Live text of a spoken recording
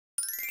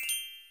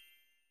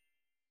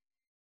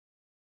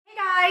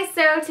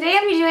so today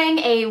I'm doing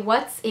a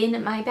what's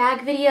in my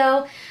bag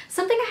video.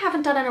 Something I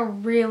haven't done in a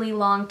really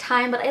long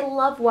time, but I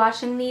love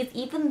watching these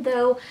even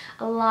though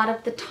a lot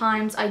of the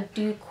times I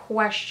do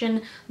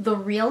question the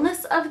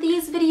realness of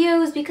these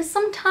videos because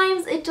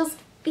sometimes it just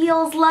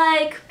feels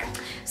like.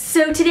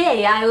 So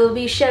today I will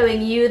be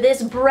showing you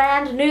this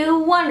brand new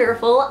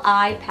wonderful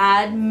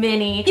iPad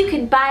mini. You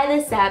can buy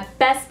this at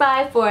Best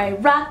Buy for a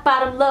rock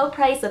bottom low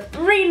price of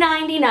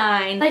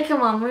 $3.99. Like,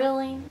 come on,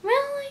 really?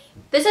 Really?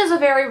 This is a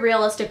very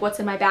realistic what's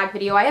in my bag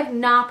video. I have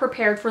not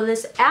prepared for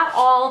this at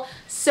all,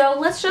 so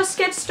let's just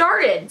get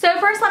started. So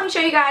first let me show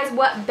you guys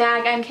what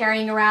bag I'm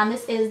carrying around.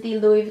 This is the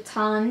Louis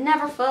Vuitton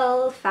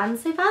Neverfull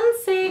Fancy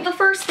Fancy. The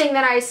first thing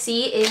that I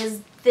see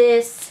is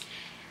this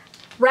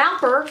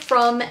wrapper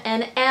from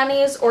an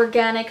Annie's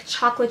Organic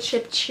Chocolate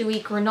Chip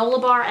Chewy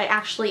Granola Bar. I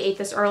actually ate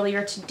this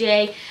earlier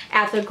today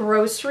at the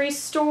grocery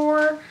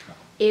store.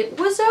 It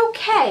was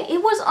okay.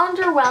 It was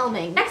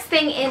underwhelming. Next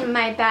thing in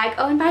my bag,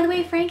 oh, and by the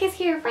way, Frank is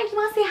here. Frank, you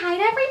want to say hi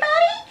to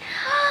everybody?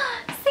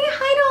 Say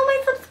hi to all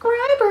my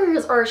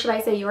subscribers. Or should I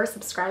say your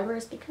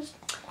subscribers, because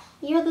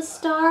you're the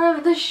star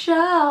of the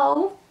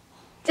show.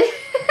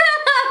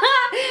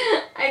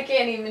 I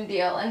can't even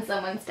deal when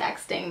someone's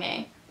texting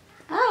me.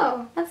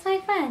 Oh, that's my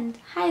friend.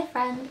 Hi,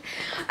 friend.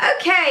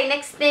 Okay,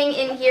 next thing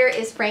in here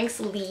is Frank's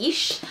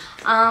leash.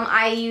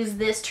 I use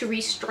this to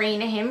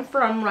restrain him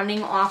from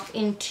running off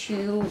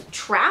into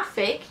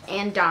traffic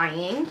and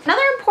dying.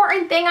 Another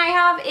important thing I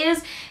have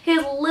is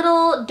his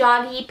little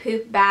doggy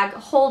poop bag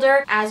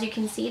holder. As you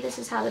can see, this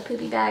is how the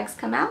poopy bags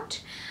come out.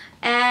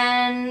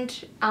 And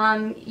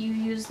you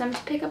use them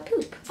to pick up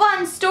poop.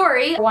 Fun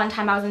story. One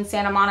time I was in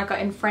Santa Monica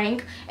and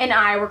Frank and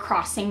I were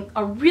crossing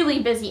a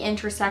really busy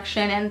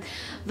intersection and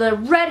the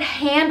red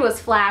hand was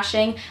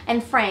flashing,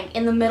 and Frank,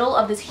 in the middle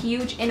of this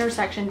huge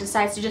intersection,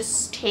 decides to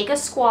just take a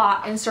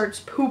squat and starts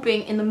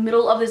pooping in the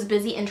middle of this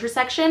busy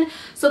intersection.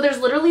 So there's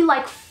literally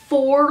like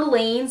 4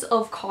 lanes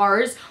of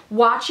cars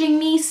watching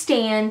me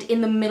stand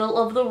in the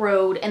middle of the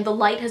road, and the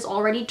light has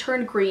already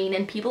turned green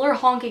and people are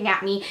honking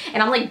at me,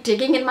 and I'm like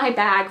digging in my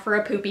bag for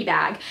a poopy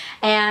bag,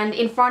 and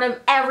in front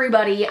of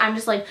everybody I'm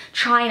just like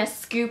trying to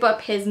scoop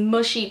up his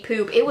mushy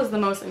poop. It was the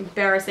most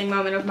embarrassing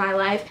moment of my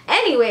life.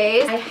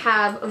 Anyways, I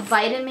have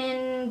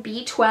vitamin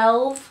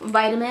B12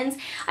 vitamins.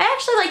 I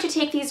actually like to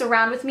take these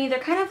around with me. They're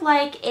kind of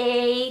like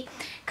a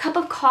cup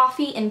of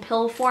coffee in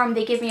pill form.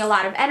 They give me a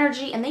lot of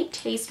energy and they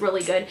taste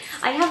really good.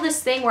 I have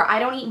this thing where I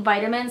don't eat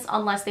vitamins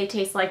unless they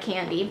taste like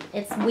candy.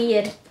 It's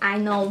weird, I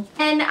know.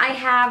 And I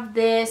have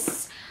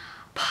this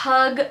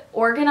pug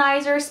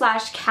organizer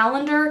slash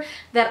calendar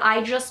that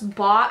I just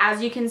bought.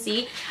 As you can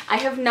see, I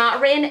have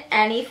not written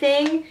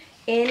anything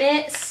in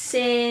it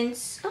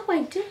since, oh,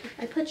 I did.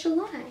 I put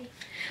July.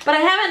 But I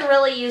haven't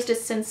really used it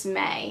since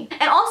May.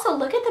 And also,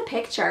 look at the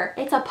picture.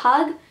 It's a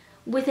pug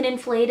with an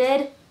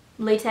inflated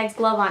latex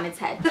glove on its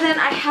head. So then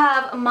I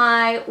have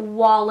my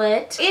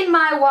wallet. In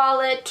my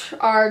wallet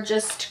are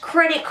just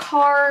credit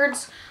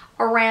cards,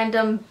 a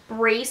random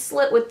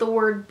bracelet with the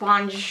word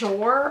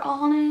bonjour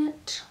on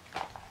it.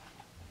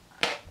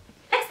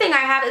 Next thing I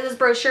have is this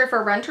brochure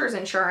for renter's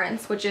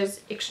insurance, which is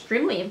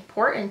extremely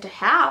important to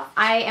have.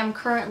 I am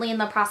currently in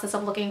the process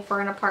of looking for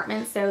an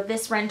apartment, so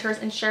this renter's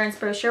insurance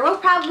brochure will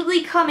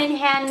probably come in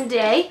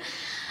handy.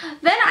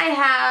 Then I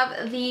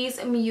have these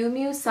Miu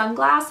Miu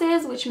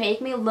sunglasses, which make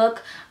me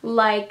look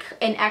like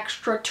an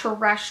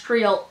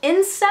extraterrestrial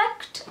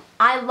insect.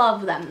 I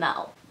love them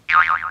though.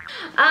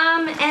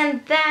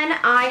 And then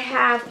I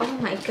have, oh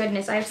my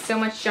goodness, I have so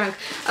much junk.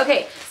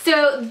 Okay,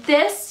 so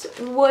this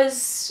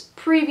was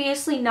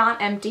previously not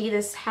empty.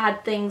 This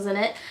had things in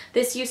it.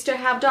 This used to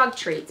have dog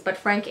treats, but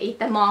Frank ate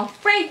them all.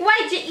 Frank,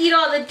 why'd you eat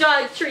all the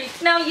dog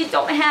treats? Now you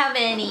don't have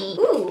any.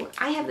 Ooh,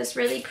 I have this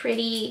really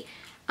pretty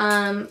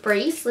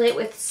bracelet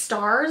with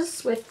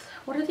stars, with,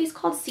 what are these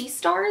called? Sea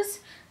stars?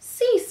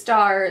 Sea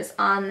stars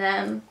on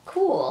them.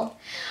 Cool.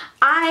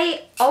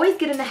 I always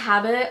get in the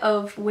habit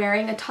of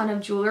wearing a ton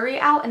of jewelry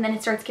out and then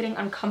it starts getting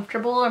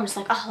uncomfortable. I'm just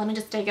like, oh, let me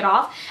just take it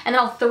off, and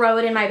then I'll throw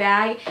it in my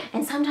bag,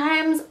 and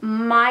sometimes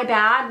my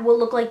bag will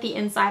look like the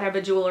inside of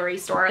a jewelry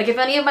store. Like if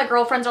any of my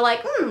girlfriends are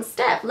like,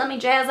 Steph, let me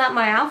jazz up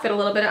my outfit a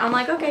little bit, I'm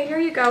like, okay, here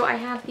you go. I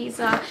have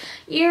these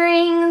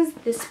earrings,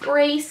 this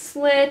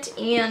bracelet,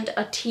 and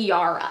a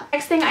tiara.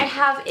 Next thing I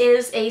have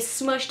is a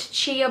smushed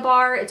chia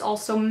bar. It's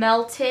also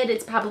melted.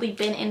 It's probably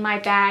been in my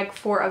bag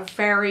for a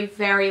very,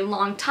 very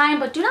long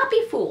time, but do not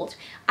be fooled.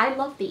 I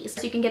love these.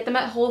 So you can get them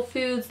at Whole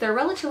Foods. They're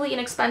relatively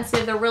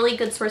inexpensive. They're a really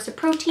good source of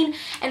protein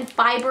and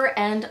fiber,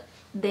 and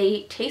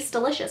they taste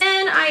delicious.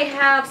 And I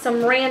have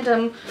some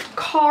random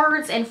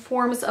cards and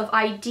forms of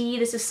ID.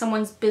 This is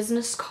someone's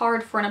business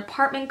card for an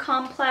apartment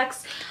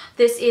complex.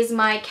 This is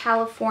my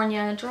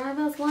California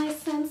driver's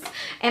license,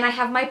 and I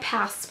have my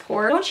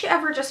passport. Don't you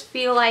ever just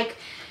feel like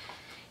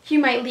you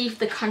might leave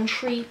the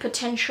country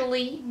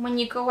potentially when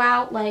you go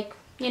out? Like,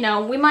 you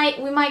know, we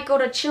might go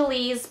to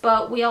Chili's,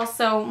 but we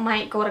also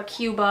might go to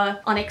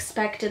Cuba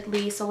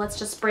unexpectedly, so let's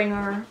just bring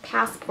our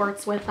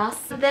passports with us.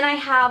 Then I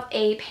have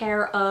a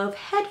pair of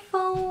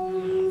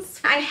headphones.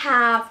 I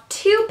have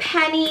 2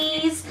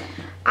 pennies,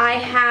 I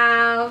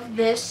have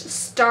this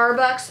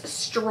Starbucks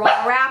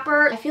straw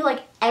wrapper. I feel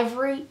like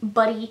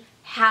everybody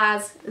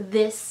has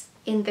this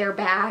in their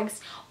bags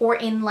or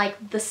in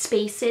like the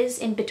spaces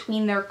in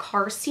between their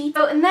car seats.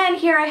 Oh, and then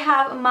here I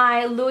have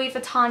my Louis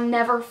Vuitton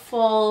Never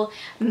Full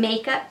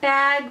makeup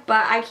bag,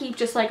 but I keep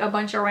just like a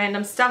bunch of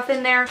random stuff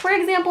in there. For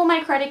example,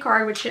 my credit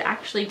card, which should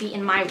actually be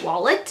in my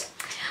wallet.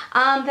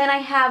 Then I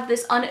have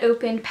this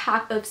unopened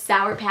pack of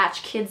Sour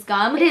Patch Kids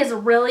gum. It is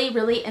really,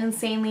 really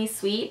insanely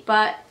sweet,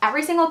 but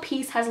every single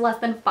piece has less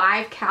than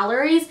 5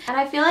 calories, and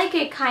I feel like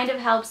it kind of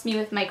helps me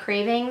with my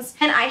cravings.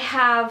 And I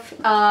have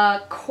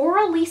a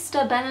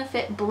Coralista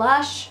Benefit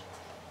blush.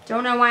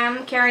 Don't know why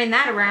I'm carrying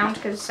that around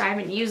because I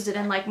haven't used it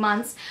in like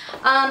months.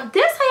 This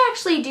I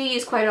actually do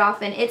use quite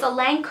often. It's a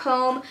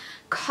Lancome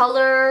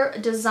Color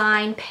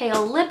Design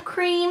Pale Lip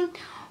Cream.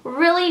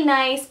 Really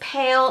nice,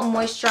 pale,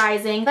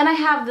 moisturizing. Then I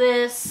have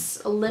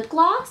this lip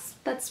gloss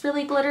that's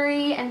really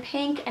glittery and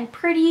pink and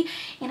pretty,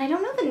 and I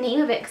don't know the name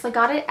of it because I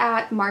got it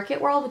at Market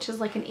World, which is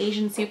like an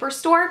Asian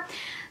superstore.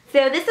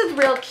 So this is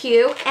real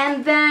cute.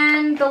 And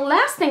then the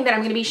last thing that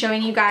I'm going to be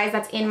showing you guys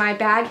that's in my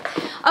bag.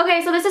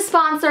 Okay, so this is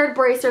sponsored,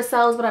 brace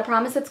yourselves, but I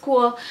promise it's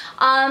cool.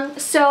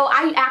 So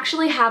I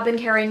actually have been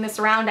carrying this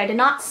around. I did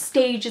not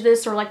stage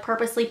this or like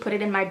purposely put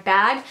it in my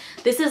bag.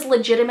 This is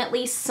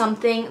legitimately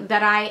something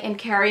that I am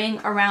carrying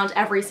around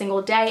every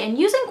single day and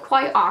using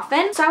quite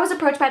often. So I was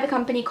approached by the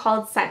company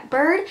called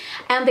Scentbird,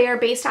 and they are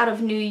based out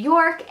of New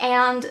York,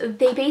 and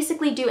they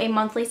basically do a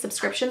monthly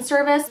subscription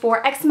service.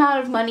 For X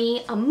amount of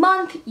money a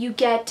month, you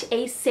get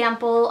a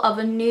sample of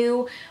a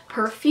new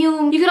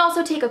perfume. You can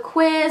also take a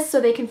quiz so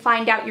they can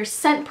find out your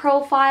scent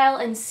profile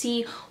and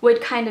see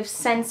what kind of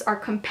scents are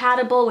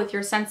compatible with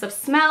your sense of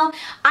smell.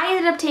 I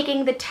ended up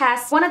taking the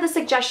test. One of the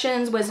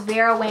suggestions was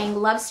Vera Wang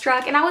Love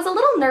Struck, and I was a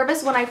little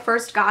nervous when I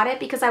first got it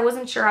because I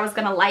wasn't sure I was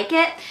gonna like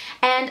it,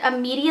 and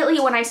immediately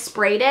when I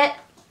sprayed it,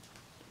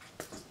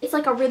 it's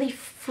like a really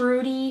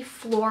fruity,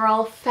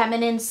 floral,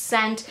 feminine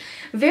scent.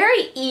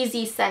 Very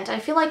easy scent. I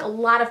feel like a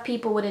lot of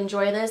people would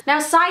enjoy this. Now,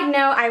 side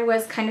note, I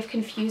was kind of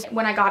confused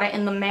when I got it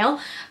in the mail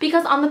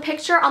because on the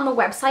picture on the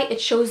website, it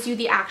shows you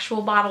the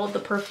actual bottle of the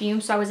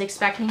perfume, so I was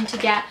expecting to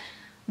get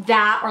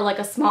that or like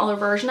a smaller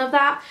version of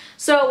that.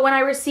 So when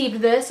I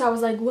received this, I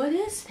was like, what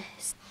is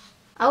this?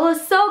 I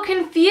was so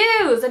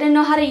confused. I didn't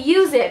know how to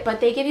use it, but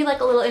they give you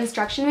like a little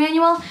instruction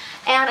manual,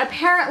 and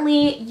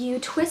apparently you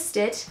twist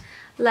it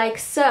like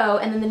so,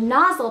 and then the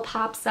nozzle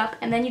pops up,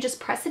 and then you just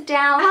press it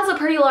down. It has a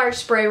pretty large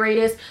spray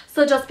radius,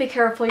 so just be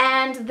careful.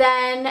 And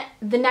then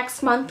the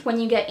next month when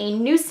you get a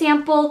new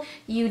sample,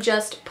 you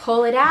just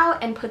pull it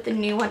out and put the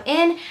new one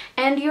in,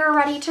 and you're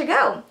ready to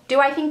go. Do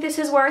I think this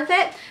is worth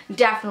it?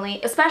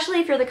 Definitely, especially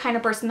if you're the kind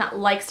of person that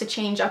likes to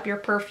change up your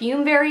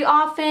perfume very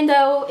often.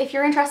 So if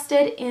you're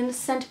interested in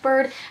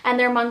Scentbird and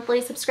their monthly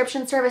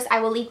subscription service,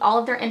 I will leave all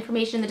of their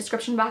information in the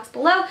description box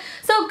below,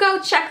 so go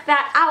check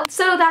that out.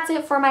 So that's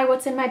it for my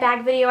What's in My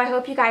Bag video. I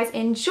hope you guys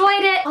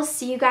enjoyed it. I'll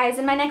see you guys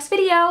in my next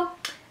video.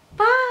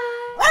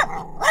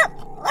 Bye!